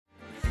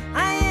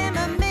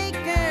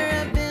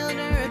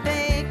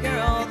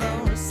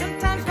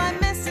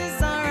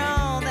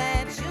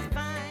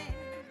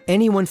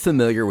Anyone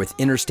familiar with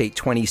Interstate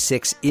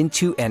 26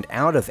 into and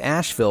out of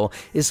Asheville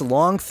is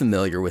long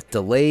familiar with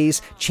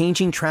delays,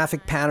 changing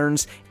traffic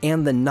patterns,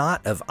 and the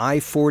knot of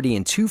I-40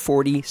 and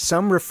 240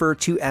 some refer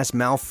to as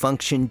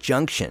Malfunction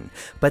Junction.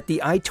 But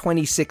the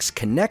I-26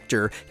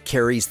 connector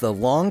carries the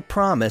long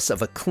promise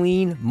of a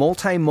clean,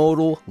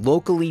 multimodal,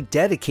 locally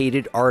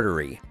dedicated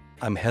artery.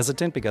 I'm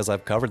hesitant because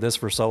I've covered this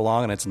for so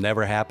long and it's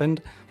never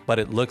happened, but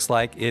it looks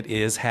like it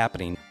is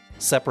happening.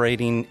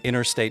 Separating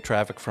interstate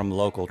traffic from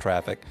local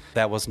traffic.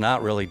 That was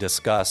not really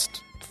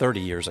discussed 30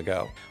 years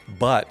ago,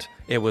 but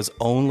it was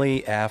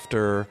only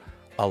after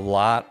a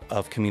lot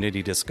of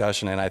community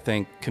discussion and I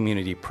think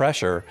community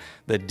pressure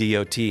that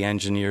DOT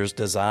engineers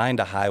designed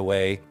a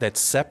highway that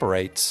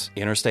separates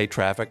interstate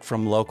traffic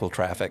from local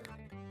traffic.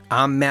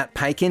 I'm Matt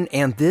Peiken,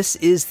 and this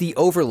is The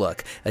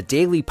Overlook, a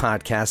daily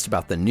podcast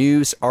about the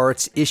news,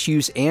 arts,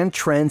 issues, and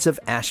trends of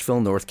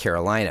Asheville, North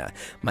Carolina.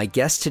 My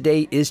guest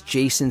today is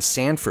Jason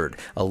Sandford,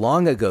 a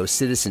long-ago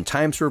Citizen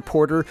Times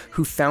reporter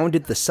who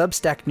founded the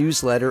Substack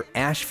newsletter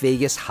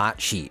AsheVegas Hot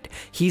Sheet.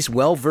 He's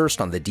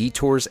well-versed on the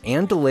detours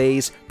and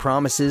delays,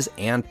 promises,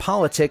 and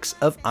politics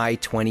of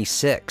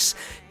I-26.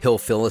 He'll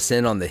fill us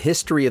in on the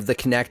history of the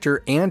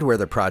connector and where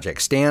the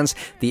project stands,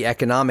 the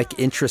economic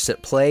interests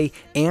at play,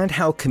 and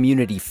how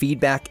community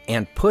feedback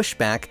and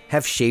pushback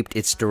have shaped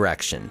its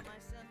direction.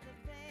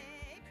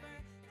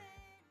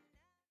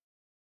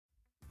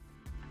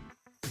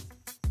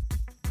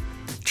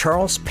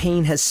 Charles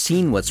Payne has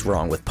seen what's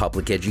wrong with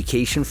public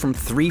education from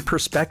three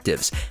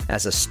perspectives: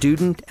 as a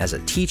student, as a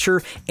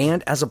teacher,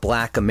 and as a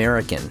Black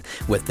American.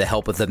 With the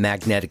help of the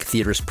Magnetic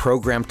Theater's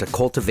program to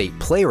cultivate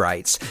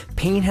playwrights,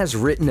 Payne has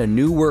written a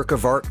new work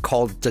of art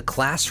called The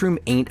Classroom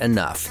Ain't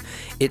Enough.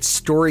 It's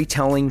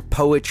storytelling,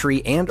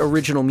 poetry, and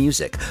original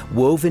music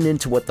woven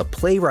into what the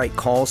playwright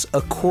calls a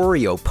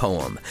choreo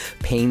poem.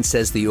 Payne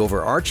says the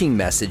overarching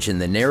message in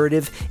the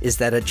narrative is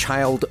that a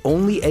child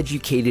only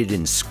educated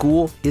in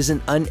school is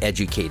an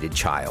uneducated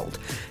child.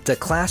 The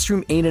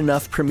Classroom Ain't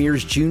Enough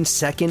premieres June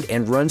 2nd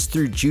and runs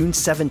through June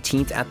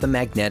 17th at the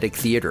Magnetic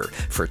Theater.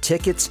 For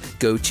tickets,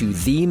 go to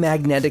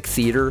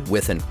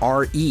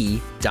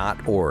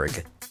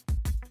themagnetictheater.org.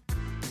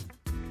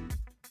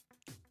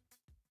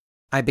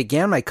 I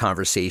began my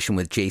conversation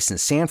with Jason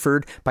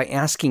Sandford by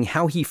asking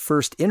how he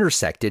first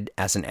intersected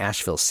as an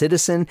Asheville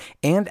citizen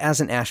and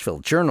as an Asheville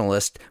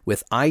journalist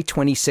with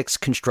I-26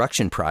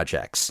 construction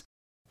projects.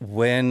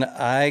 When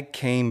I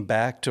came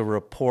back to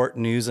report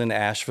news in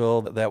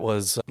Asheville, that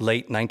was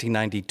late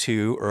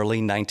 1992, early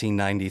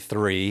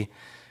 1993,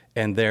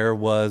 and there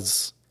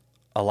was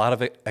a lot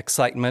of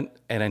excitement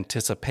and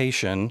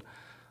anticipation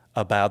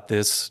about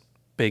this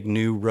big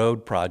new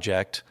road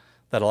project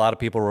that a lot of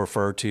people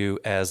refer to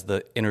as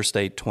the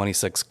Interstate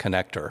 26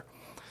 connector.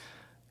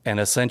 And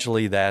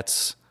essentially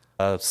that's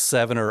a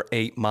 7 or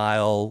 8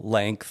 mile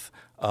length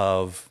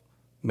of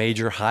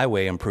major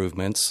highway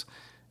improvements,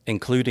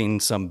 including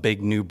some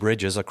big new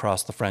bridges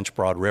across the French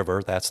Broad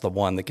River. That's the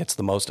one that gets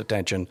the most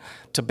attention,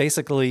 to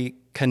basically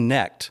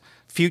connect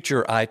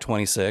future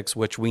I-26,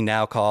 which we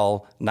now call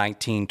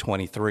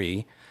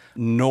 1923,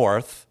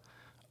 north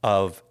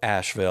of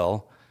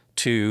Asheville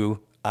to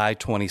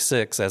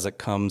I-26 as it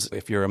comes,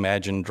 if you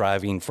imagine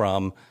driving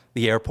from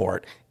the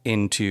airport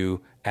into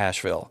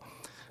Asheville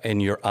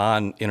and you're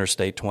on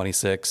Interstate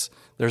 26,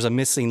 there's a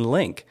missing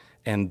link,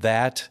 and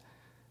that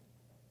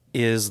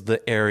is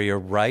the area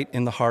right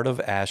in the heart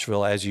of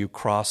Asheville as you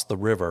cross the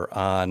river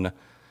on,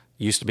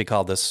 used to be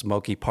called the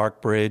Smoky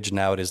Park Bridge,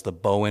 now it is the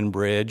Bowen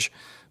Bridge,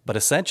 but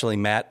essentially,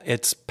 Matt,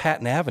 it's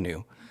Patton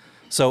Avenue.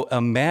 So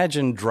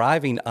imagine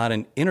driving on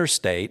an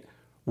interstate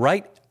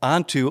right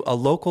onto a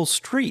local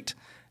street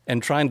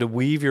and trying to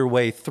weave your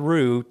way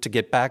through to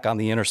get back on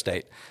the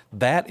interstate.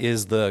 That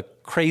is the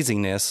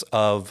craziness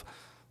of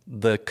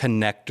the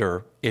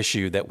connector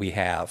issue that we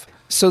have.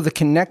 So the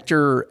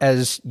connector,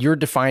 as you're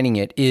defining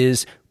it,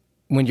 is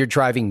when you're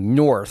driving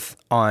north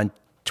on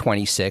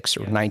 26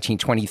 or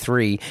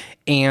 1923,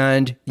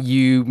 and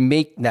you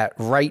make that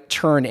right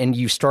turn and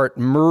you start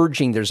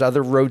merging. There's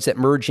other roads that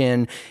merge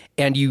in,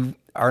 and you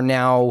are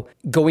now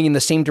going in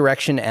the same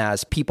direction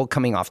as people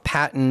coming off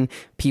Patton,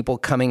 people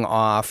coming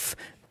off.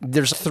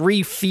 There's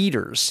 3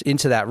 feeders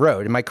into that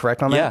road. Am I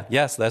correct on that? Yeah,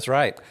 yes, that's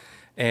right.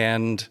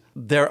 And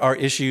there are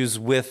issues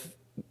with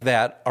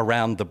that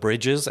around the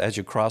bridges as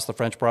you cross the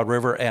French Broad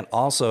River, and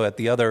also at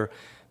the other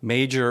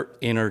major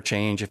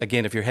interchange.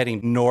 Again, if you're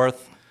heading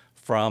north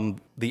from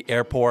the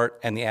airport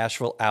and the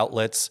Asheville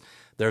outlets,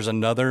 there's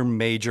another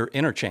major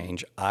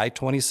interchange,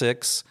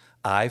 I-26,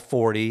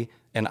 I-40,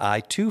 and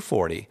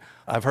I-240.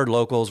 I've heard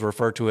locals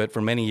refer to it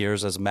for many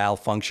years as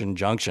Malfunction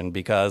Junction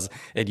because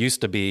it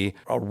used to be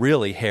a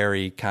really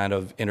hairy kind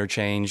of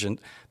interchange, and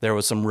there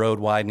was some road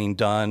widening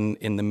done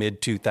in the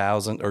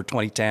mid-2000s or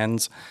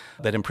 2010s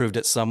that improved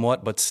it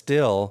somewhat, but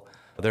still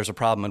there's a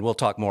problem, and we'll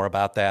talk more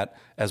about that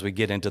as we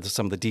get into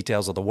some of the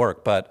details of the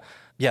work. But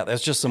yeah,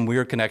 there's just some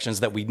weird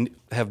connections that we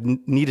have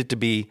needed to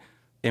be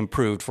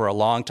improved for a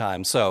long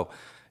time. So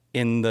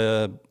in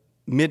the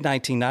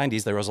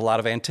mid-1990s, there was a lot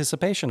of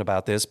anticipation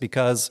about this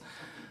because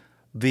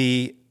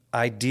the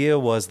idea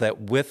was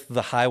that with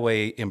the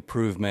highway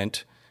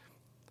improvement,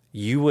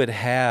 you would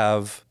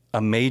have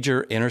a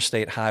major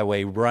interstate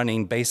highway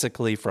running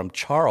basically from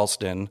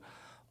Charleston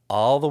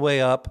all the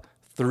way up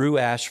through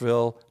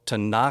Asheville to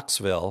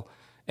Knoxville.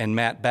 And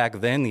Matt,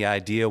 back then the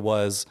idea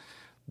was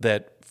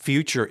that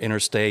future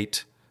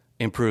interstate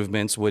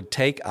improvements would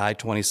take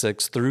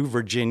I-26 through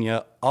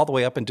Virginia all the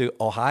way up into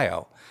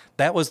Ohio.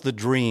 That was the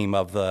dream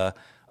of the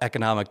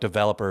economic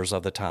developers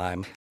of the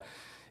time.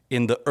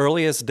 In the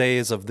earliest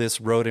days of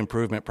this road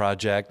improvement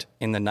project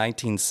in the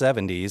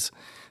 1970s,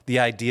 the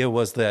idea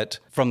was that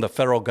from the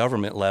federal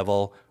government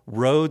level,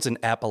 roads in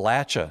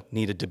Appalachia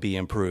needed to be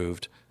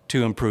improved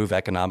to improve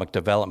economic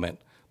development.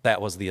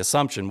 That was the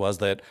assumption, was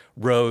that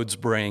roads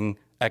bring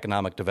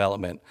economic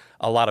development.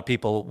 A lot of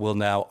people will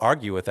now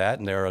argue with that,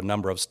 and there are a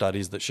number of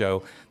studies that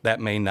show that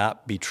may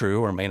not be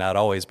true or may not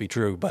always be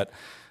true. But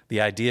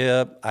the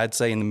idea, I'd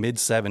say in the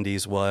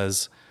mid-70s,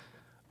 was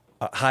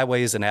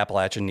highways in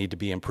Appalachia need to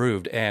be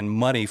improved, and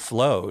money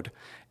flowed.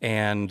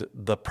 And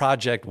the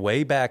project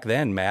way back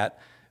then, Matt,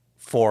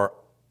 for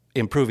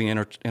improving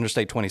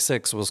Interstate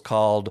 26 was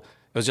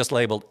just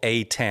labeled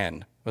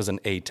A10. It was an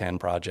A10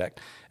 project.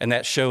 And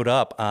that showed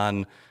up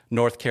on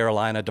North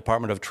Carolina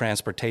Department of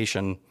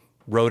Transportation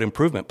road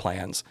improvement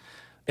plans.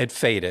 It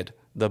faded.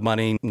 The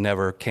money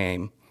never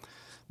came.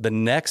 The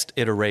next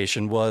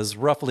iteration was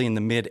roughly in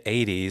the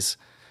mid-'80s.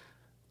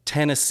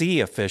 Tennessee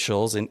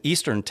officials in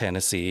eastern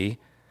Tennessee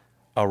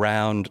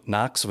around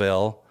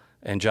Knoxville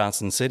and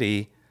Johnson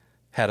City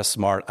had a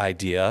smart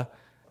idea.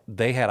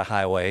 They had a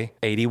highway,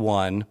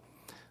 81,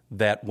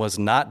 that was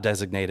not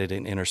designated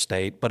an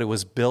interstate, but it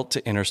was built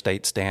to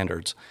interstate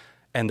standards.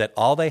 And that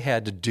all they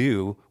had to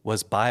do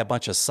was buy a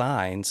bunch of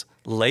signs,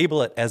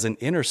 label it as an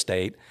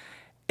interstate,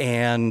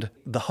 and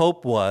the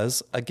hope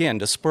was, again,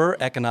 to spur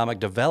economic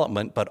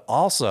development, but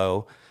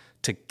also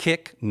to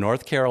kick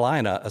North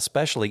Carolina,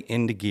 especially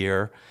into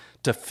gear,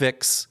 to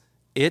fix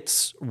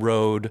its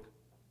road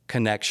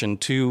connection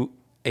to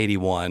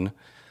 81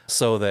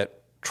 so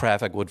that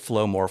traffic would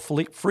flow more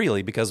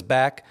freely. Because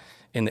back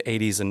in the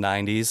 80s and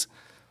 90s,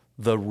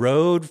 the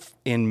road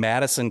in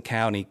Madison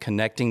County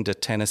connecting to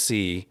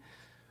Tennessee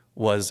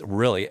was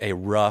really a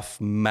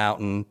rough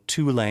mountain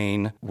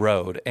 2-lane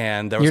road.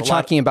 And there was You're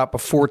talking about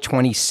before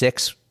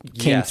 26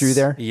 came through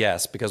there?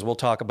 Yes, because we'll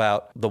talk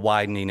about the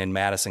widening in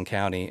Madison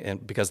County.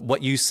 And because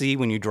what you see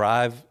when you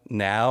drive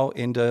now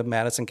into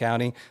Madison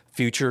County,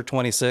 future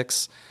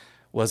 26,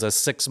 was a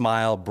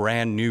 6-mile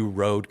brand new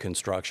road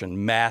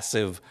construction,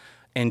 massive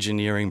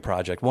engineering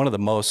project, one of the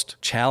most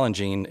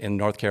challenging in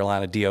North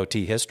Carolina DOT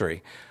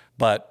history.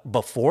 But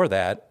before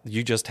that,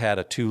 you just had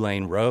a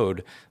 2-lane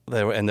road,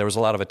 and there was a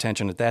lot of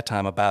attention at that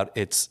time about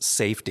its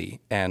safety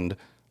and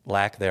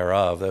lack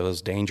thereof. It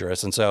was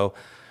dangerous. And so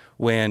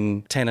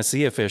when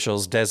Tennessee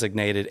officials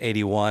designated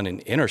 81 an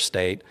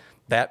interstate,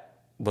 that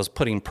was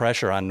putting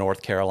pressure on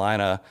North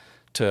Carolina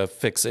to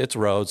fix its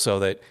roads so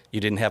that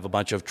you didn't have a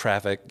bunch of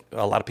traffic.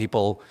 A lot of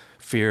people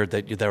feared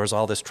that there was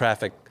all this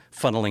traffic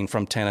funneling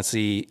from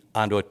Tennessee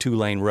onto a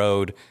 2-lane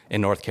road in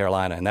North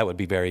Carolina, and that would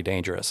be very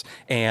dangerous.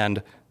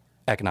 And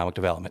economic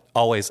development,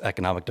 always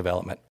economic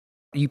development.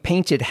 You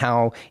painted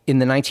how in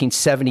the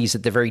 1970s,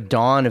 at the very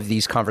dawn of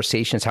these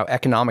conversations, how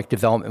economic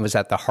development was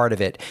at the heart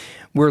of it.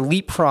 We're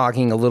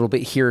leapfrogging a little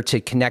bit here to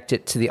connect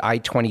it to the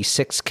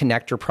I-26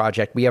 connector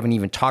project. We haven't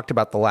even talked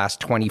about the last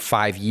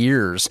 25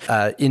 years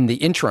in the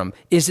interim.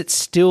 Is it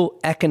still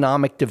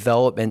economic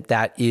development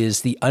that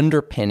is the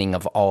underpinning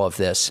of all of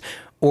this?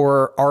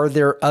 Or are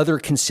there other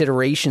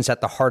considerations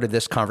at the heart of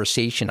this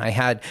conversation? I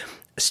had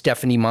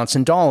Stephanie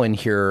Monson-Dahl in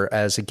here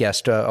as a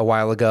guest a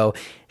while ago.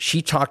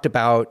 She talked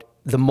about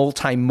the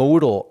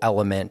multimodal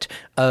element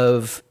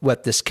of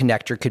what this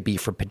connector could be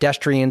for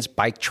pedestrians,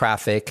 bike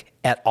traffic,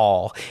 et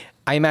al.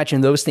 I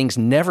imagine those things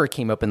never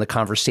came up in the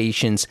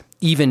conversations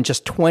even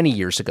just 20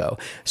 years ago.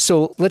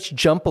 So let's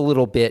jump a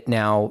little bit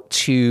now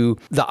to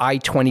the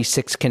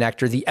I-26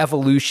 connector, the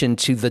evolution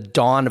to the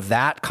dawn of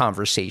that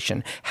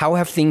conversation. How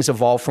have things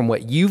evolved from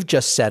what you've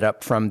just set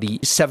up from the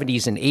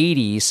 70s and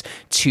 80s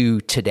to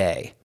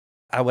today?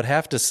 I would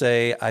have to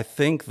say, I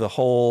think the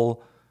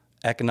whole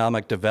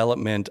economic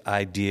development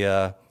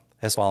idea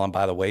has fallen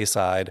by the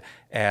wayside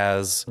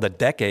as the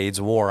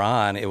decades wore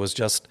on. It was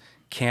just,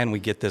 can we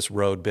get this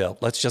road built?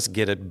 Let's just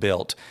get it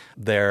built.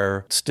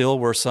 There still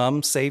were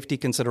some safety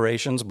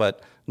considerations,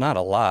 but not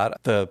a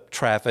lot. The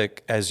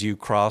traffic as you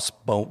cross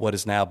what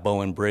is now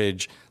Bowen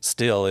Bridge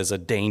still is a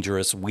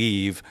dangerous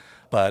weave,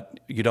 but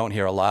you don't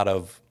hear a lot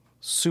of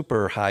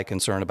super high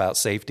concern about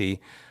safety.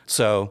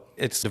 So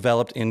it's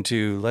developed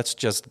into, let's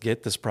just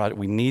get this project.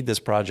 We need this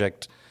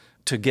project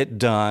to get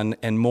done.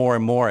 And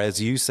more,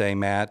 as you say,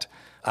 Matt,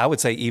 I would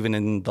say even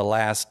in the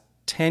last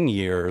 10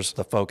 years,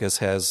 the focus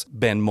has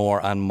been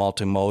more on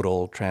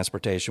multimodal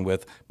transportation,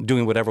 with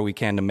doing whatever we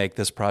can to make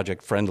this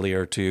project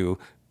friendlier to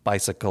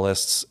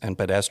bicyclists and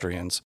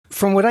pedestrians.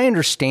 From what I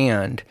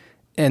understand,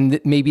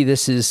 and maybe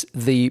this is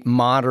the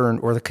modern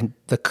or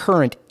the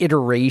current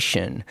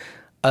iteration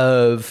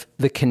of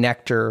the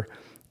connector,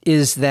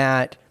 is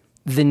that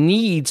the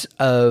needs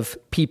of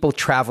people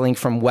traveling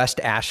from West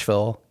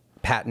Asheville,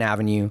 Patton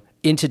Avenue,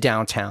 into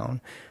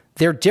downtown,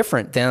 they're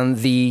different than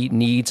the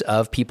needs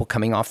of people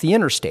coming off the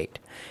interstate.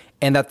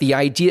 And that the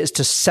idea is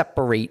to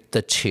separate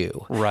the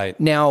two. Right.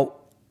 Now,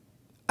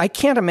 I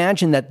can't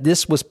imagine that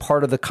this was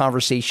part of the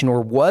conversation,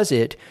 or was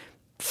it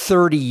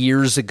 30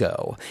 years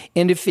ago?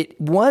 And if it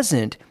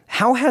wasn't,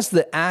 how has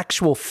the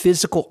actual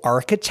physical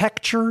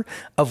architecture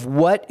of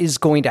what is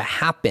going to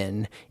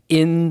happen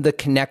in the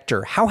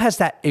connector, how has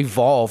that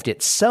evolved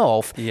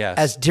itself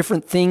as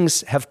different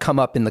things have come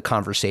up in the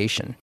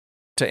conversation?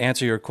 To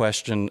answer your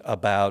question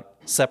about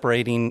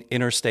separating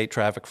interstate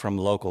traffic from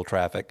local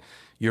traffic,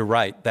 you're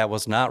right. That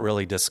was not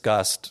really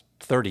discussed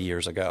 30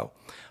 years ago.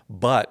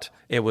 But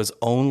it was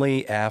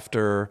only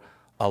after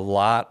a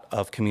lot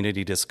of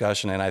community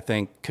discussion and I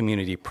think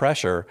community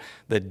pressure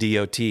that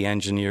DOT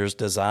engineers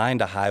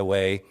designed a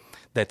highway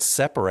that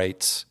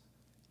separates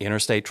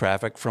interstate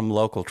traffic from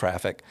local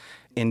traffic.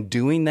 In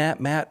doing that,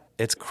 Matt,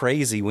 it's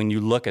crazy when you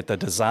look at the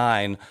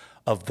design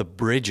of the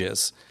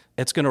bridges.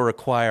 It's going to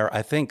require,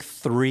 I think,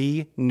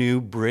 3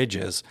 new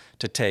bridges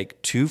to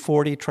take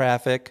 240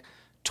 traffic,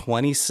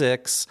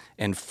 26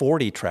 and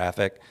 40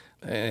 traffic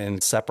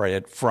and separate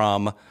it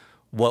from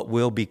what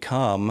will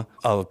become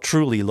a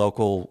truly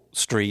local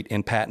street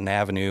in Patton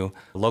Avenue.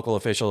 Local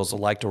officials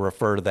like to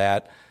refer to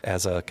that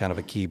as a kind of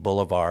a key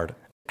boulevard.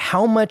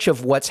 How much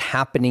of what's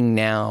happening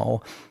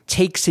now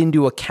takes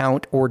into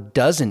account or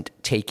doesn't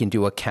take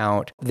into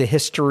account the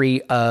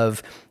history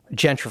of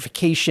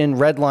gentrification,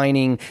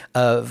 redlining,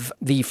 of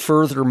the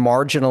further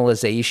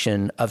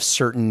marginalization of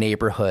certain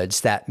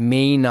neighborhoods that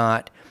may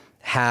not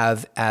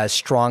have as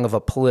strong of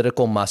a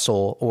political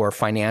muscle or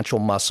financial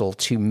muscle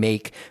to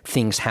make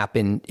things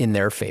happen in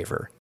their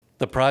favor?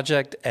 The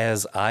project,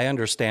 as I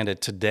understand it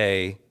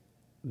today,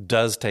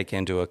 does take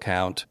into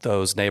account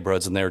those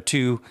neighborhoods, and there are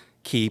 2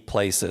 key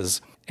places.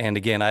 And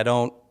again, I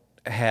don't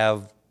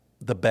have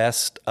the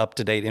best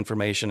up-to-date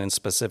information and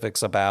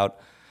specifics about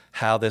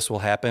how this will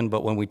happen,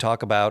 but when we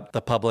talk about the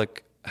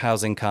public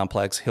housing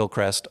complex,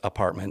 Hillcrest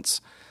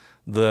Apartments,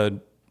 the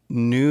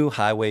new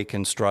highway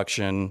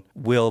construction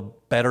will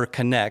better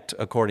connect,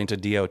 according to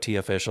DOT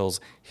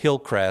officials,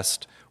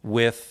 Hillcrest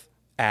with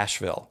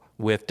Asheville,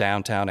 with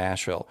downtown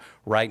Asheville.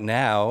 Right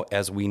now,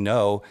 as we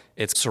know,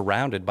 it's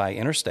surrounded by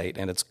interstate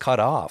and it's cut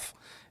off.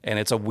 And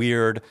it's a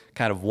weird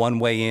kind of one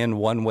way in,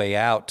 one way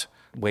out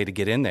way to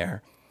get in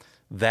there.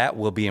 That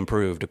will be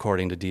improved,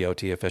 according to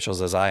DOT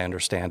officials, as I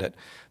understand it.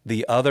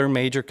 The other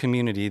major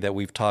community that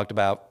we've talked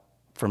about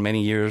for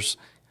many years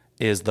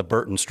is the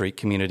Burton Street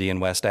community in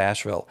West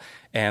Asheville.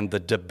 And the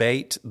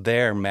debate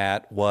there,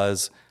 Matt,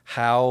 was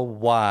how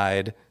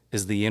wide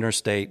is the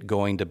interstate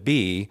going to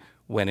be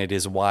when it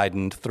is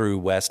widened through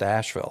West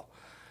Asheville?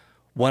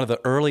 One of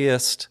the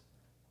earliest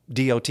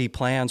DOT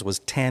plans was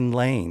 10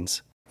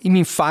 lanes. You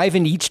mean 5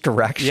 in each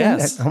direction?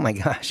 Yes. Oh my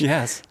gosh.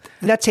 Yes.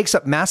 That takes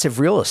up massive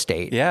real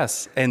estate.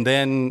 Yes. And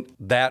then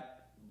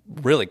that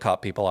really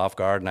caught people off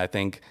guard. And I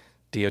think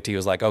DOT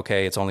was like,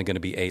 okay, it's only going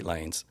to be 8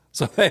 lanes.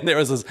 So then there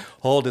was this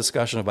whole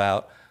discussion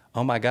about,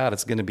 oh my God,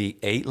 it's going to be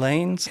 8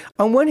 lanes?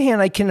 On one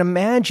hand, I can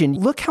imagine,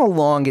 look how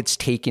long it's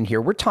taken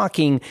here. We're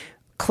talking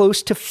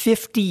close to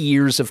 50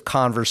 years of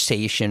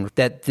conversation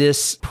that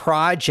this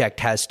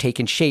project has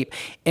taken shape.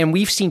 And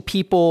we've seen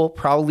people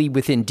probably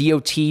within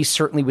DOT,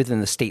 certainly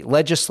within the state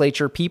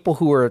legislature, people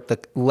who are at the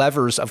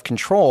levers of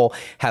control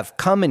have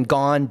come and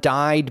gone,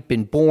 died,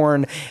 been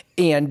born,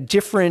 and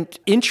different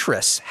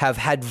interests have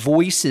had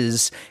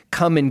voices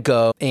come and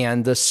go,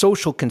 and the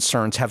social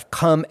concerns have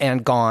come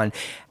and gone.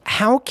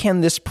 How can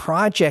this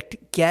project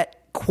get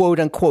quote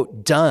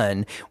unquote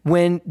done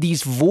when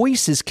these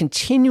voices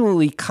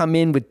continually come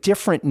in with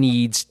different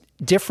needs,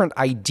 different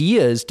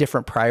ideas,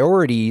 different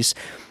priorities?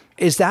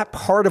 Is that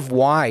part of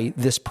why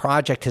this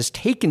project has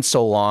taken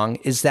so long?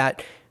 Is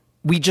that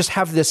we just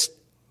have this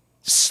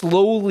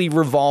slowly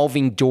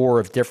revolving door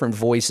of different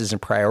voices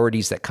and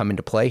priorities that come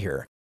into play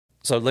here?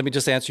 So let me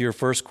just answer your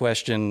first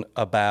question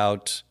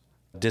about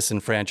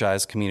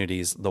disenfranchised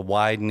communities, the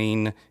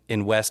widening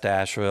in West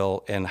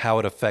Asheville, and how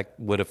it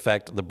would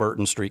affect the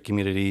Burton Street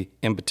community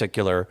in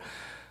particular.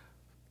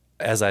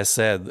 As I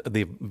said,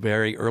 the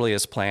very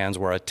earliest plans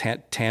were a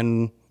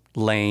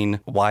 10-lane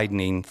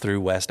widening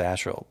through West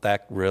Asheville.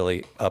 That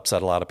really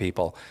upset a lot of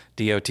people.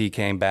 DOT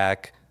came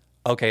back,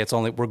 okay,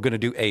 we're going to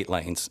do 8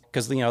 lanes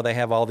because they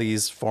have all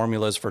these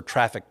formulas for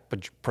traffic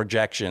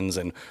projections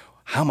and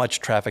how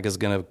much traffic is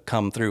going to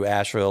come through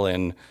Asheville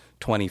in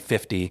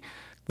 2050.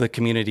 The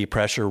community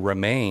pressure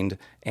remained,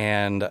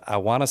 and I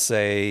want to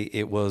say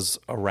it was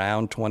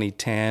around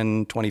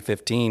 2010,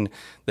 2015,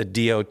 the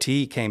DOT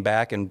came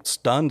back and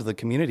stunned the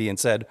community and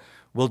said,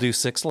 we'll do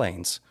 6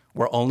 lanes.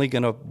 We're only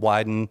going to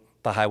widen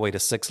the highway to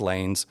 6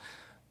 lanes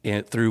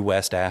through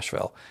West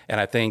Asheville.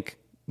 And I think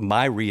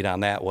my read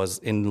on that was,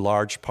 in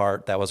large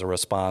part, that was a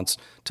response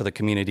to the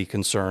community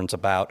concerns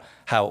about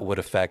how it would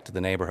affect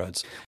the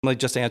neighborhoods. Let me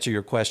just answer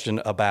your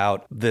question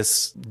about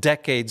this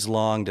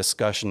decades-long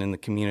discussion in the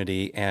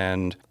community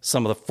and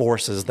some of the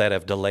forces that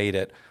have delayed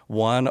it.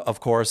 One, of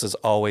course, is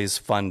always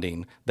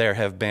funding. There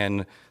have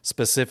been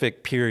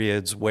specific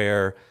periods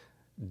where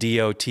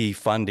DOT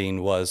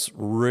funding was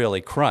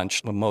really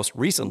crunched. Most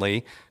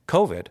recently,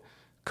 COVID.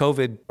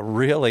 COVID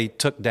really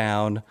took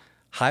down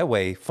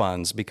highway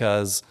funds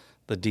because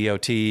the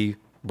DOT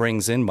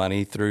brings in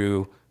money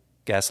through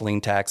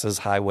gasoline taxes,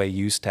 highway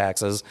use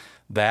taxes.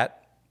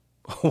 That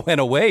went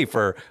away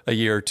for a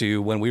year or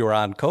two when we were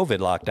on COVID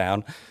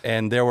lockdown.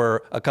 And there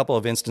were a couple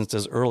of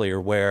instances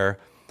earlier where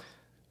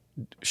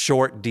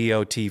short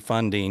DOT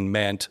funding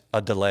meant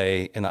a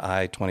delay in the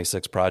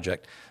I-26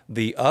 project.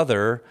 The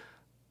other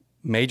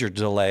major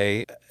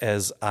delay,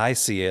 as I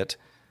see it,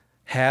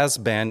 has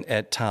been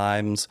at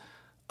times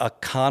a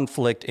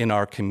conflict in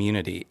our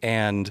community.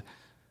 And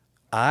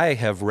I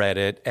have read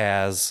it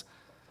as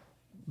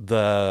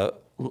the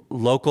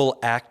local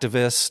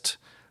activist,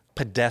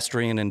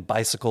 pedestrian and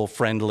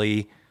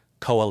bicycle-friendly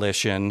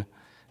coalition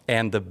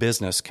and the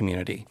business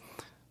community.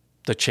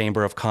 The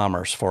Chamber of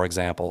Commerce, for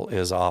example,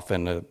 is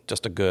often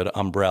just a good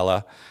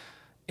umbrella.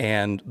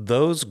 And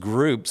those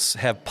groups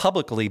have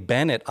publicly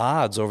been at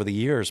odds over the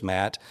years,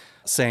 Matt,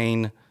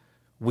 saying,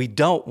 we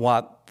don't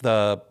want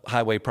the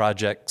highway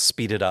project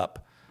speeded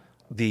up.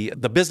 The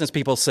business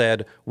people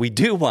said, we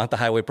do want the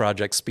highway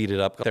project speeded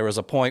up. There was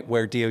a point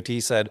where DOT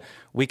said,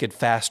 we could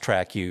fast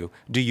track you.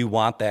 Do you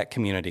want that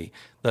community?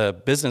 The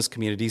business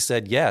community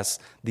said yes.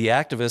 The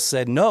activists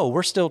said, no,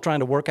 we're still trying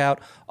to work out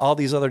all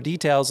these other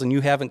details and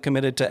you haven't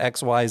committed to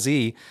X, Y,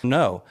 Z.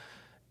 No.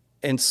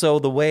 And so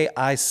the way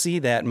I see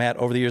that, Matt,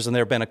 over the years, and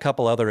there have been a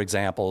couple other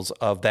examples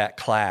of that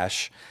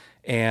clash,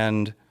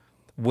 and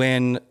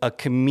when a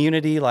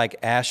community like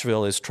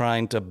Asheville is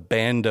trying to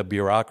bend a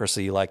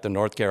bureaucracy like the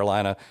North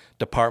Carolina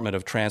Department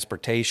of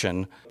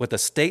Transportation, what the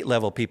state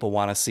level people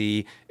want to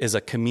see is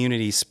a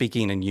community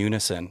speaking in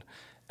unison.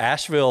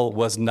 Asheville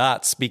was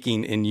not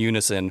speaking in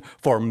unison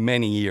for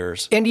many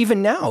years. And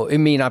even now, it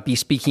may not be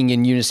speaking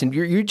in unison.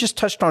 You just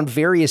touched on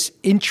various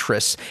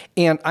interests,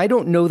 and I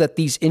don't know that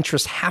these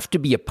interests have to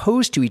be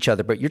opposed to each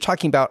other, but you're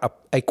talking about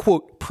a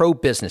quote,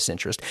 pro-business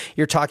interest.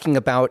 You're talking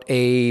about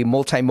a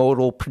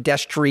multimodal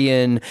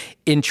pedestrian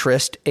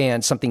interest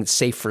and something that's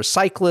safe for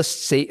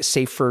cyclists,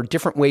 safe for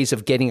different ways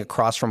of getting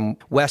across from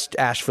West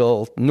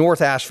Asheville,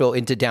 North Asheville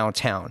into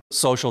downtown.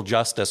 Social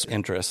justice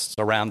interests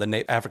around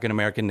the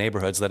African-American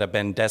neighborhoods that have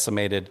been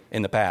decimated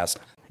in the past.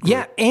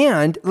 Yeah,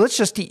 and let's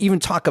just even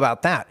talk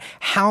about that.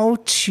 How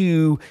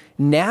to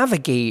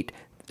navigate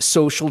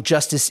social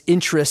justice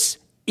interests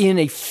in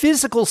a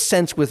physical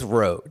sense with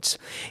roads.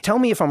 Tell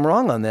me if I'm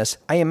wrong on this.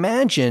 I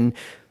imagine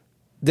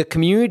the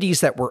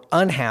communities that were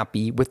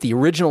unhappy with the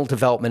original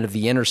development of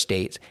the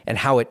interstate and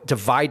how it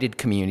divided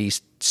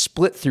communities,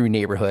 split through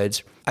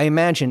neighborhoods, I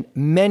imagine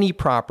many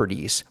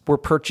properties were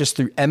purchased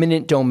through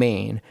eminent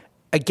domain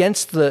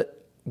against the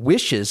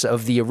wishes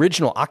of the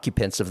original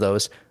occupants of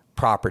those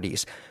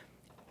properties.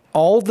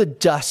 All the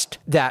dust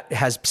that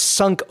has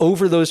sunk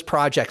over those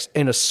projects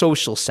in a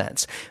social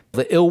sense,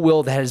 the ill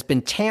will that has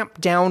been tamped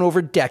down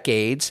over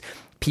decades,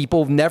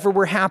 people never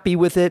were happy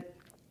with it,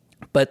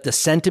 but the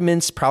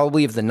sentiments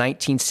probably of the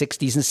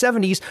 1960s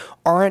and 70s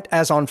aren't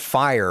as on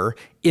fire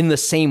in the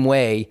same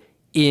way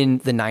in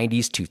the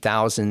 90s,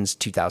 2000s,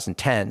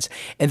 2010s.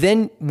 And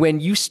then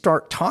when you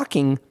start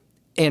talking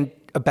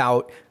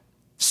about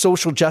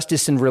social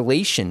justice in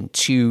relation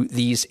to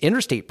these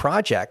interstate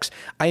projects,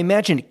 I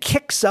imagine it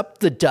kicks up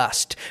the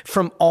dust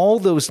from all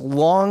those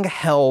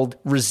long-held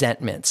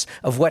resentments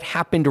of what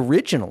happened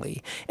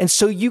originally. And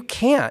so you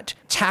can't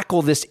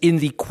tackle this in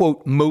the,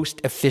 quote,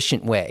 most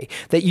efficient way,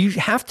 that you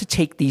have to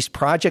take these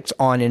projects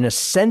on in a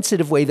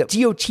sensitive way that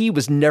DOT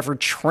was never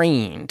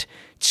trained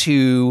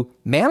to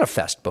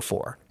manifest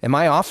before. Am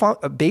I off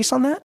base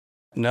on that?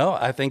 No,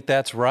 I think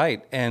that's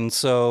right. And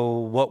so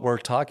what we're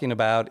talking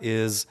about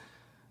is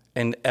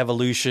an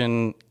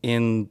evolution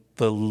in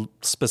the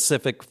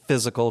specific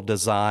physical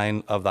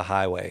design of the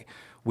highway.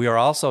 We are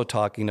also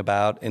talking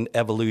about an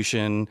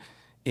evolution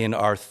in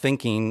our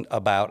thinking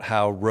about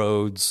how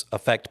roads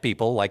affect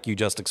people, like you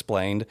just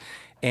explained.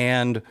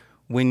 And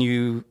when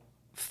you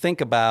think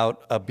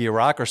about a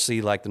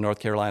bureaucracy like the North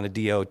Carolina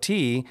DOT,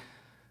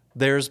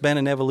 there's been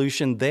an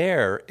evolution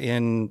there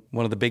in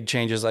one of the big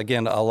changes.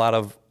 Again, a lot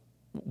of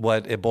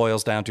what it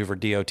boils down to for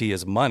DOT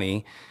is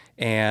money.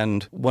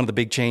 And one of the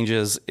big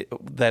changes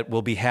that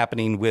will be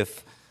happening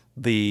with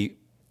the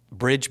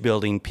bridge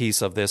building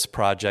piece of this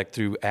project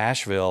through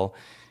Asheville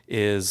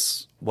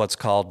is what's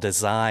called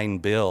design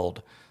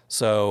build.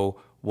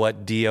 So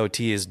what DOT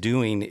is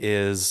doing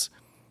is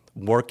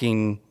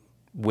working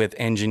with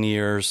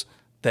engineers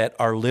that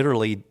are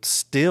literally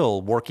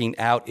still working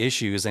out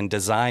issues and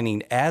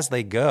designing as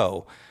they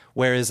go.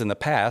 Whereas in the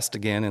past,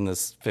 again, in the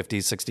 50s,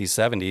 60s,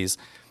 70s,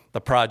 the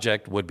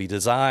project would be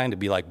designed to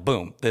be like,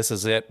 boom, this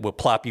is it, we'll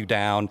plop you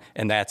down,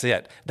 and that's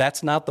it.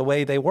 That's not the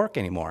way they work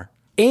anymore.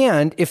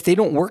 And if they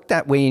don't work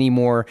that way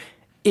anymore,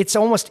 it's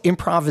almost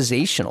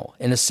improvisational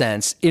in a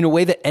sense, in a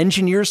way that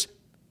engineers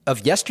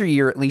of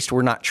yesteryear at least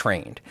were not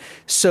trained.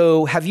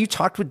 So have you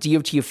talked with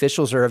DOT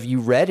officials, or have you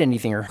read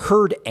anything or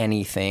heard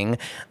anything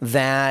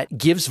that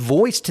gives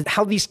voice to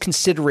how these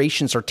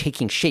considerations are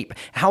taking shape,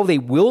 how they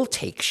will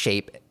take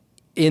shape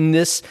in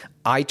this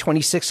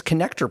I-26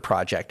 connector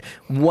project?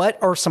 What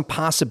are some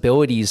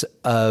possibilities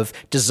of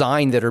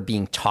design that are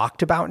being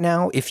talked about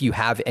now, if you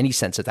have any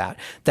sense of that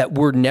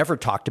were never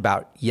talked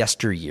about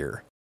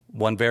yesteryear?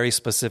 One very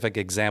specific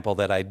example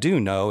that I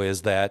do know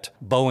is that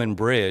Bowen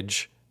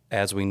Bridge,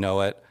 as we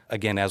know it,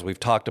 again, as we've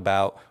talked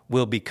about,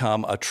 will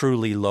become a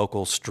truly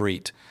local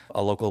street.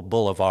 A local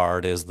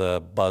boulevard is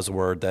the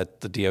buzzword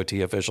that the DOT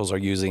officials are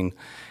using.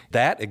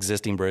 That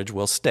existing bridge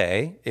will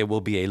stay. It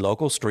will be a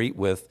local street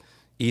with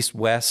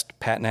east-west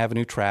Patton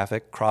Avenue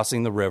traffic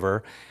crossing the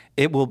river.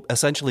 It will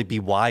essentially be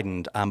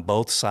widened on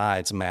both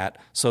sides, Matt,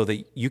 so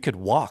that you could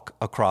walk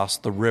across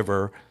the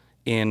river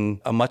in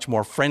a much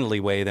more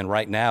friendly way than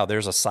right now.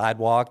 There's a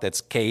sidewalk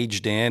that's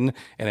caged in,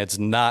 and it's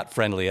not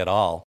friendly at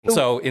all.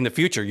 So in the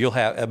future,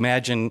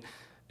 imagine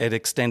it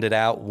extended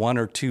out 1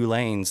 or 2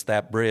 lanes,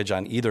 that bridge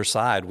on either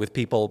side, with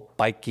people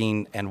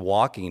biking and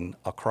walking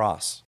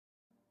across.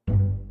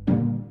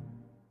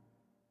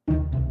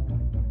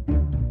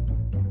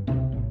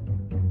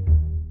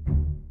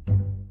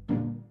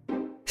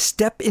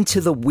 Step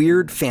into the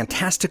weird,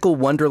 fantastical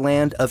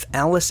wonderland of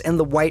Alice and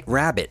the White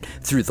Rabbit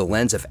through the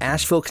lens of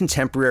Asheville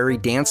Contemporary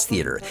Dance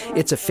Theater.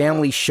 It's a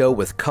family show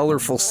with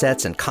colorful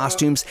sets and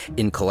costumes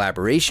in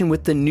collaboration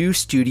with the new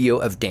Studio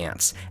of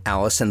Dance.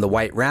 Alice and the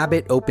White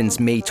Rabbit opens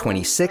May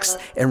 26th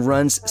and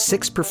runs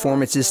 6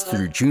 performances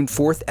through June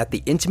 4th at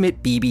the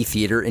Intimate BB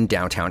Theater in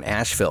downtown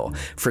Asheville.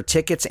 For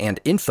tickets and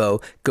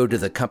info, go to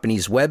the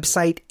company's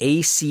website,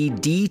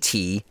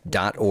 acdt.org.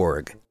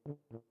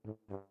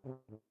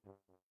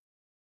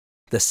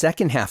 The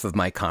second half of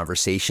my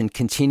conversation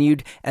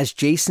continued as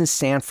Jason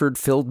Sandford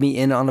filled me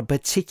in on a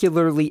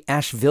particularly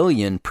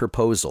Ashevillean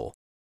proposal.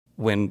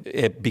 When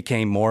it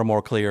became more and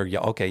more clear,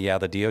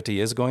 the DOT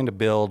is going to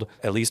build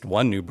at least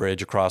one new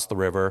bridge across the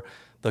river,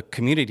 the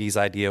community's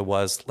idea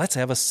was, let's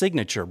have a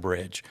signature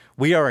bridge.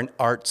 We are an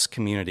arts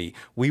community.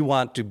 We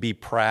want to be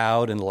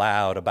proud and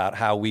loud about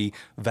how we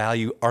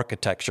value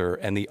architecture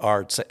and the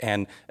arts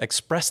and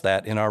express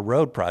that in our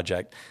road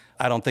project.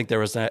 I don't think there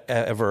was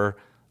ever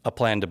a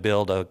plan to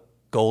build a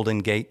Golden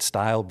Gate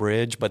style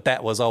bridge, but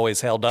that was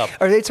always held up.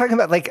 Are they talking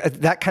about like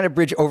that kind of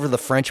bridge over the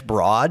French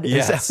Broad?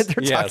 Yes, is that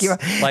what they're talking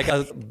about?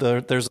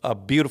 Like there's a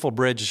beautiful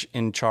bridge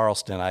in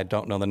Charleston. I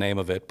don't know the name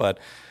of it, but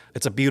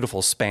it's a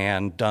beautiful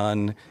span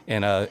done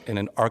in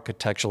an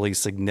architecturally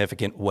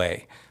significant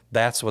way.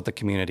 That's what the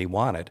community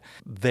wanted.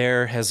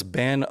 There has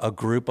been a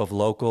group of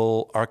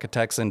local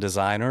architects and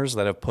designers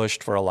that have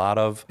pushed for a lot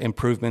of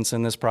improvements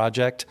in this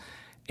project.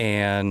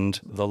 And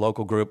the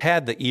local group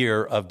had the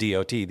ear of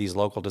DOT, these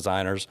local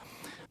designers.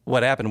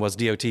 What happened was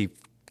DOT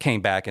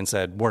came back and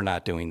said, we're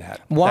not doing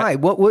that. Why?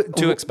 What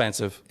too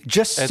expensive.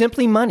 Just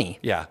simply money.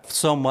 Yeah.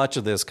 So much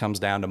of this comes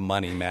down to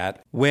money,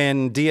 Matt.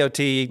 When DOT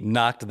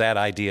knocked that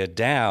idea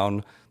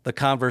down, the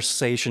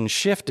conversation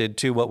shifted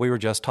to what we were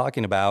just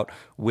talking about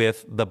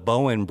with the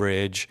Bowen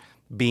Bridge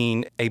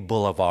being a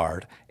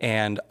boulevard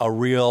and a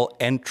real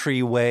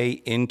entryway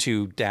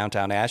into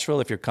downtown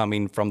Asheville if you're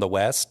coming from the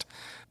west.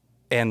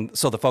 And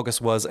so the focus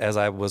was, as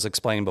I was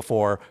explaining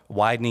before,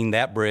 widening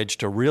that bridge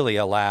to really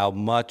allow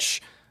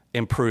much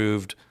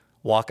improved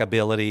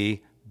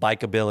walkability,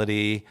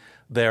 bikeability.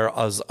 There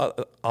has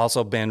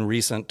also been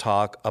recent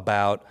talk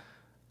about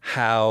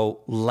how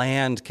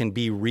land can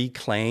be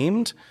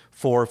reclaimed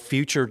for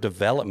future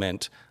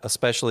development,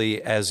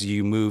 especially as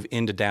you move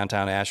into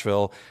downtown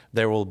Asheville.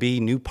 There will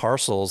be new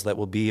parcels that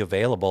will be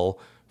available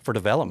for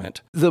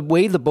development. The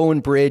way the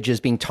Bowen Bridge is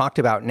being talked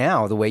about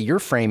now, the way you're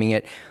framing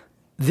it,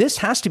 this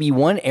has to be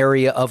one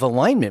area of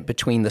alignment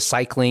between the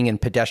cycling and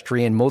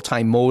pedestrian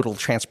multimodal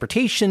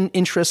transportation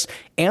interests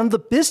and the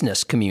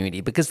business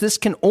community, because this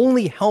can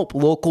only help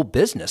local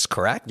business,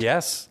 correct?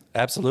 Yes,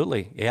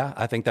 absolutely. Yeah,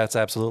 I think that's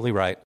absolutely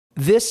right.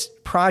 This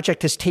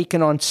project has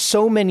taken on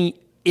so many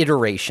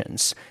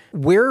iterations.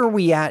 Where are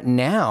we at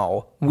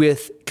now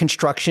with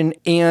construction,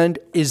 and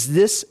is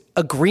this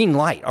a green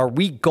light? Are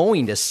we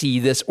going to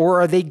see this,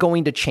 or are they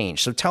going to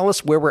change? So tell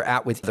us where we're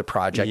at with the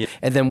project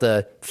and then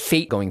the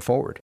fate going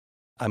forward.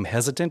 I'm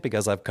hesitant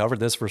because I've covered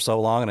this for so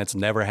long and it's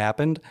never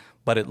happened,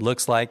 but it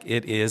looks like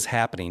it is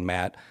happening,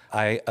 Matt.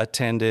 I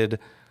attended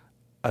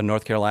a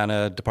North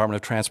Carolina Department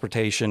of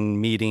Transportation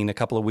meeting a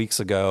couple of weeks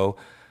ago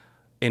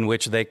in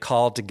which they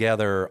called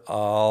together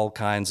all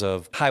kinds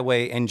of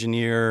highway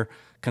engineer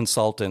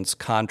consultants,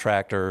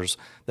 contractors.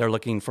 They're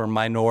looking for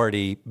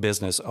minority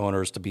business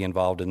owners to be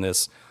involved in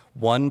this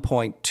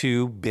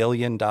 $1.2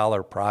 billion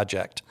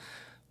project.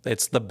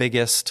 It's the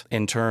biggest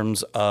in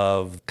terms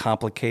of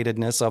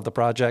complicatedness of the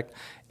project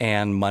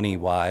and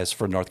money-wise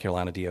for North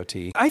Carolina DOT.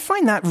 I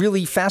find that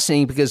really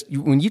fascinating because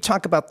when you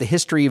talk about the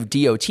history of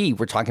DOT,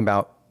 we're talking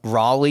about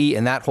Raleigh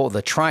and that whole,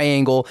 the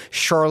Triangle,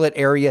 Charlotte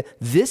area,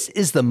 this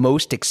is the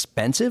most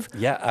expensive?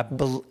 Yeah.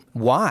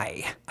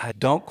 Why?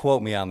 Don't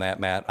quote me on that,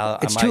 Matt.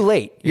 It's too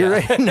late. You're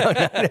right. No.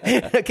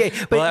 Okay.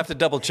 But we'll have to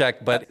double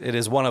check, but it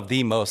is one of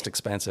the most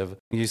expensive.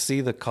 You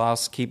see the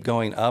costs keep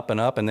going up,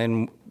 and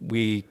then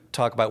we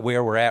talk about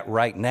where we're at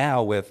right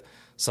now with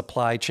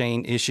supply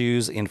chain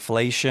issues,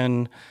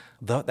 inflation.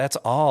 That's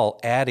all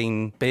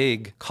adding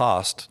big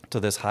cost to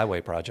this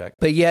highway project.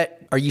 But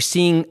yet, are you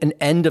seeing an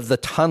end of the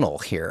tunnel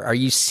here? Are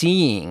you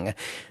seeing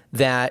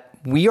that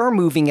we are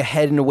moving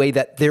ahead in a way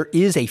that there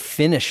is a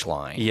finish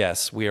line?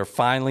 Yes, we are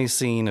finally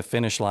seeing a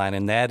finish line,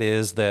 and that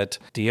is that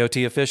DOT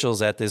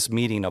officials at this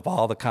meeting of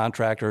all the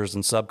contractors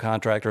and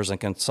subcontractors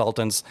and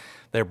consultants,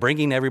 they're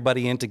bringing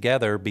everybody in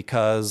together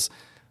because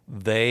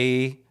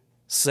they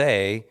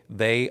say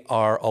they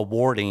are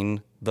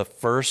awarding the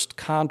first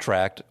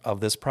contract of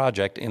this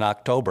project in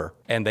October,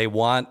 and they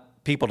want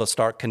people to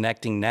start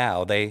connecting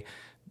now.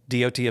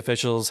 DOT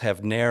officials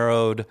have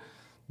narrowed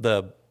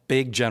the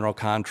big general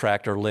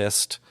contractor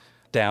list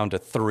down to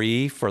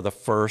 3 for the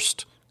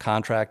first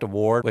contract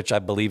award, which I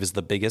believe is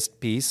the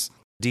biggest piece.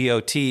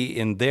 DOT,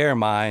 in their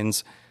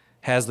minds,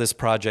 has this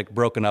project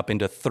broken up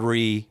into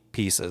 3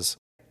 pieces.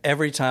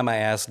 Every time I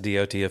ask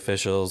DOT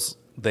officials,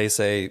 they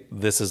say,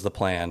 this is the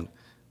plan.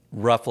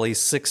 Roughly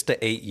 6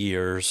 to 8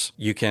 years,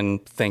 you can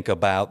think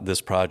about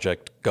this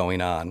project going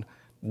on.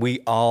 We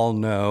all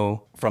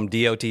know from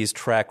DOT's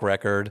track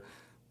record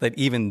that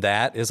even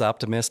that is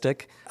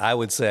optimistic. I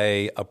would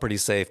say a pretty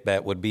safe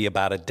bet would be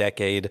about a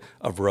decade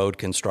of road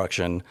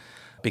construction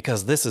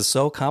because this is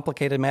so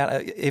complicated,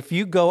 Matt. If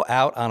you go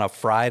out on a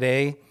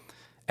Friday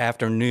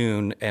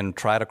afternoon and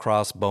try to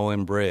cross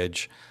Bowen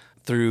Bridge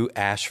through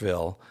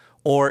Asheville,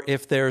 or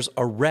if there's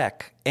a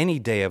wreck any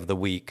day of the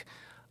week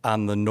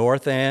on the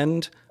north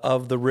end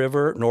of the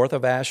river, north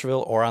of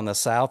Asheville, or on the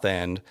south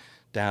end,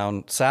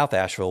 down South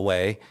Asheville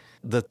way,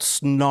 the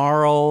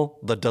snarl,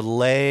 the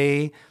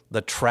delay,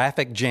 the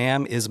traffic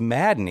jam is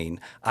maddening.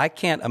 I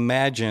can't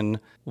imagine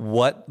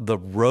what the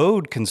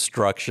road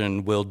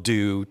construction will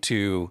do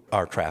to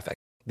our traffic.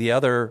 The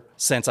other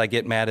sense I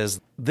get, Matt, is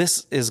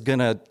this is going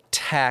to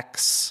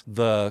tax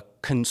the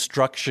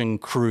construction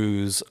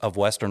crews of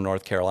Western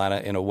North Carolina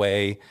in a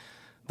way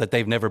that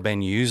they've never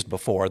been used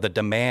before. The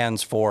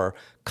demands for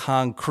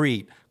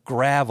concrete,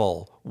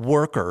 gravel,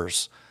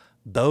 workers,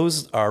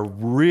 those are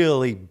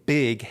really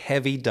big,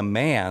 heavy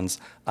demands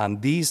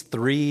on these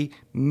 3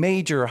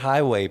 major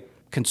highway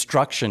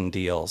construction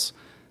deals.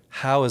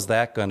 How is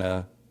that going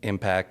to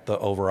impact the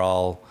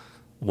overall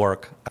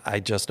work? I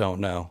just don't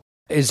know.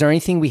 Is there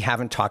anything we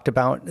haven't talked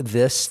about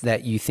this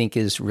that you think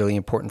is really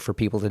important for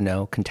people to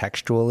know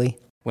contextually?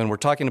 When we're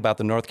talking about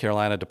the North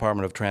Carolina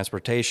Department of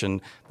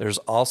Transportation, there's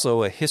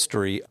also a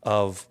history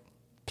of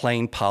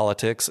plain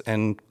politics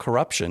and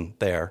corruption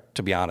there,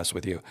 to be honest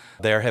with you.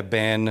 There have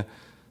been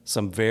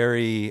some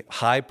very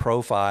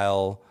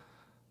high-profile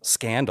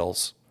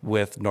scandals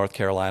with North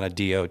Carolina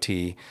DOT.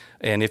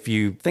 And if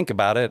you think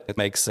about it, it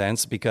makes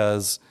sense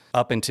because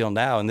up until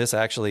now, and this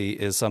actually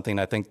is something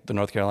I think the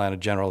North Carolina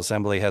General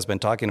Assembly has been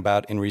talking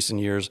about in recent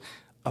years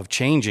of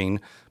changing,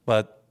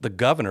 but the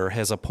governor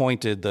has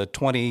appointed the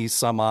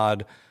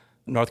 20-some-odd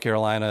North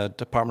Carolina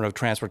Department of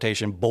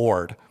Transportation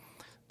board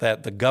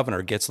that the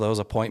governor gets those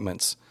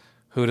appointments.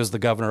 Who does the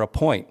governor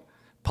appoint?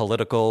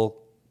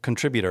 Political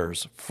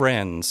contributors,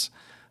 friends.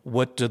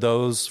 What do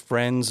those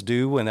friends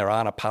do when they're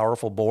on a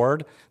powerful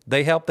board?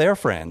 They help their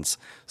friends.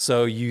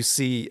 So you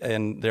see,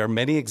 and there are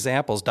many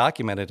examples,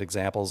 documented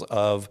examples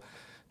of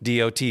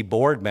DOT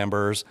board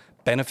members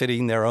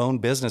benefiting their own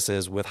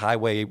businesses with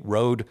highway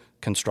road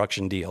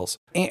construction deals.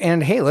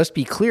 And hey, let's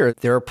be clear,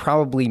 there are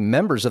probably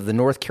members of the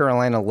North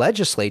Carolina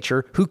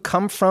legislature who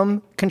come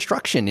from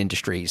construction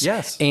industries.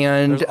 Yes,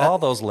 and there's all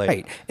those layers.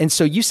 Right. And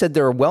so you said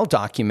there are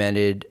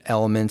well-documented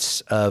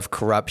elements of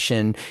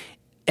corruption.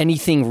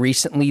 Anything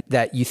recently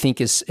that you think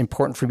is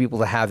important for people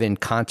to have in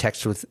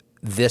context with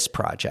this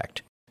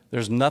project?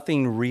 There's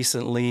nothing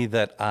recently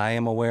that I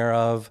am aware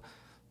of.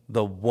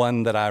 The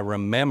one that I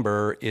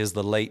remember is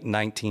the late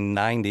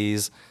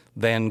 1990s,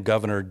 then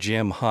Governor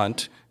Jim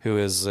Hunt, who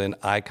is an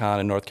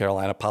icon in North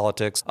Carolina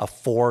politics, a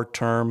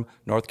 4-term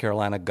North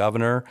Carolina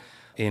governor,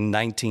 in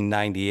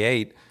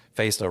 1998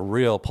 faced a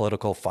real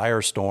political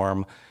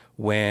firestorm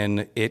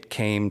when it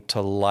came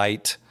to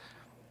light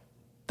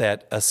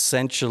that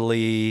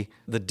essentially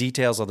the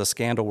details of the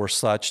scandal were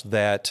such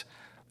that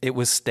it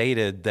was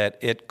stated that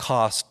it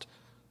cost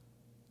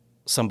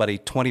somebody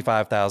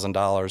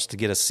 $25,000 to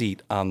get a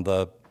seat on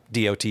the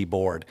DOT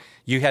board.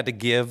 You had to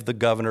give the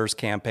governor's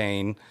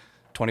campaign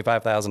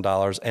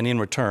 $25,000, and in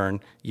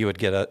return, you would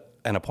get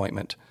an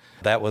appointment.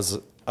 That was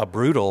a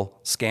brutal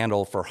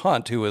scandal for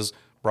Hunt, who was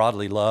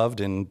broadly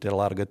loved and did a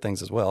lot of good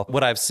things as well.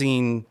 What I've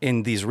seen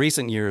in these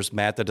recent years,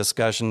 Matt, the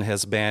discussion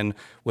has been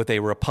with a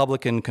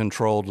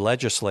Republican-controlled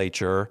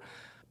legislature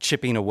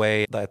chipping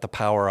away at the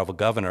power of a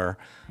governor.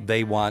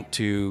 They want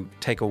to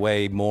take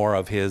away more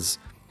of his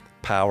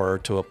power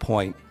to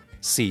appoint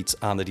seats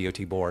on the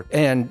DOT board.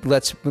 And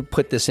let's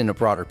put this in a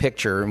broader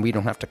picture, and we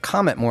don't have to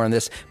comment more on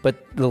this,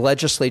 but the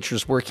legislature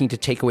is working to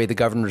take away the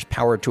governor's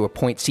power to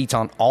appoint seats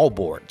on all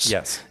boards.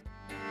 Yes.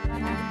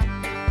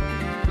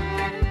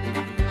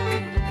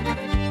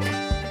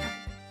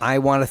 I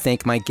want to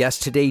thank my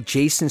guest today,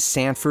 Jason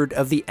Sandford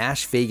of the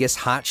AsheVegas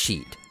Hot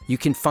Sheet. You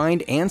can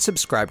find and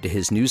subscribe to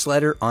his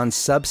newsletter on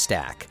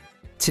Substack.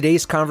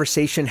 Today's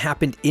conversation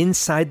happened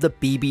inside the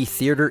BB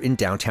Theater in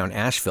downtown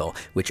Asheville,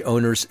 which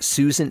owners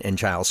Susan and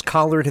Giles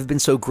Collard have been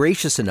so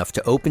gracious enough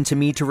to open to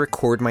me to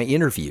record my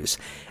interviews.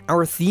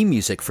 Our theme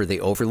music for The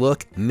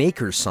Overlook,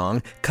 Maker's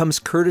Song, comes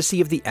courtesy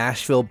of the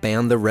Asheville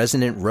band The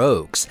Resonant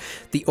Rogues.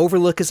 The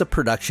Overlook is a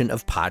production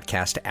of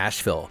Podcast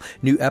Asheville.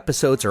 New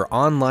episodes are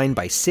online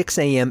by 6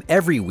 a.m.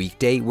 every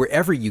weekday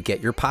wherever you get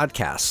your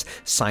podcasts.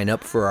 Sign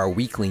up for our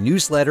weekly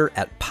newsletter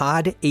at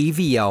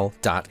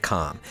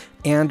podavl.com.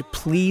 And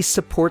please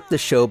support the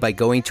show by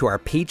going to our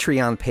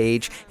Patreon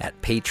page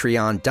at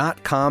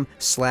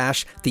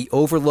patreon.com/The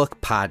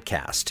Overlook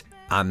Podcast.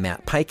 I'm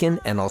Matt Peiken,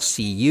 and I'll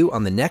see you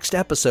on the next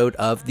episode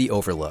of The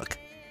Overlook.